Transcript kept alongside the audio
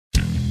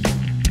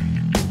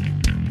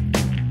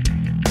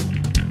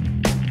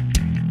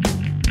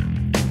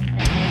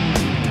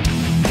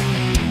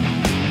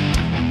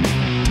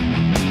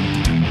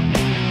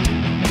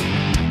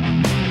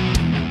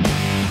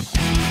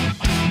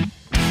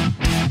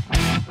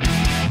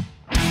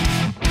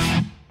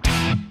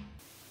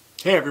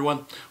Hey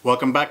everyone,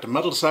 welcome back to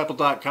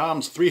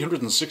MetalDisciple.com's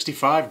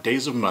 365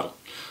 Days of Metal.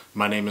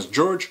 My name is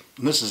George,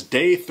 and this is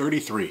day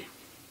 33.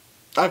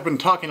 I've been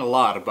talking a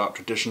lot about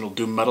traditional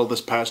doom metal this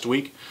past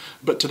week,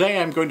 but today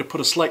I'm going to put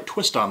a slight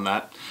twist on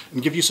that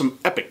and give you some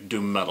epic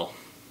doom metal.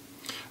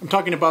 I'm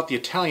talking about the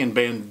Italian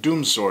band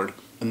Doomsword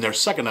and their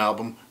second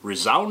album,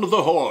 Resound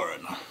the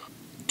Horn.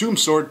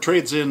 Doomsword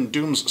trades in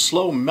Doom's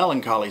slow,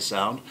 melancholy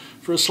sound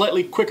for a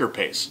slightly quicker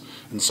pace,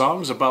 and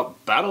songs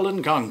about battle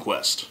and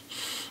conquest.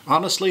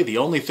 Honestly, the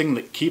only thing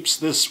that keeps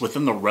this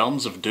within the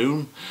realms of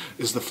Doom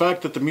is the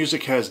fact that the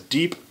music has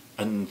deep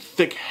and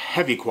thick,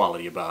 heavy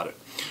quality about it.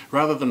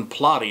 Rather than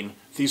plodding,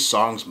 these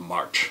songs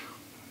march.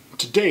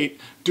 To date,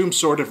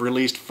 Doomsword have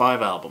released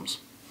 5 albums.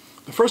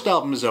 The first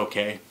album is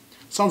okay.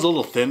 It sounds a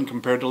little thin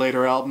compared to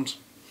later albums.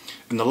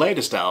 And the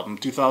latest album,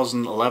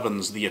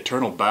 2011's The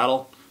Eternal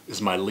Battle,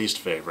 is my least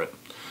favorite.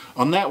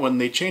 On that one,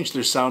 they changed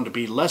their sound to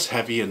be less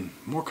heavy and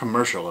more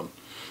commercial, and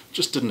it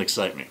just didn't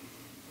excite me.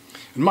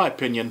 In my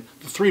opinion,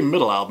 the 3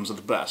 middle albums are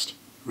the best: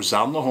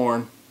 Resound the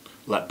Horn,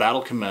 Let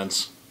Battle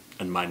Commence,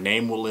 and My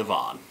Name Will Live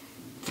On.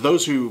 For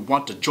those who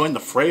want to join the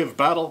fray of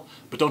battle,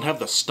 but don't have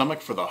the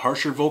stomach for the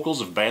harsher vocals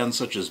of bands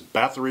such as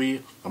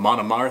Bathory, Amon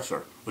Amarth,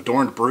 or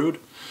Adorned Brood,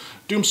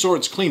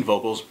 Doomsword's clean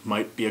vocals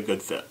might be a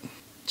good fit.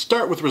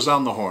 Start with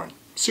Resound the Horn,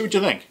 see what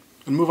you think,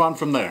 and move on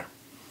from there.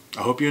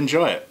 I hope you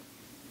enjoy it.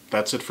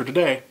 That's it for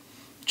today.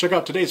 Check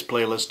out today's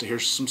playlist to hear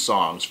some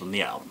songs from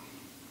the album.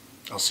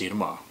 I'll see you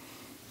tomorrow.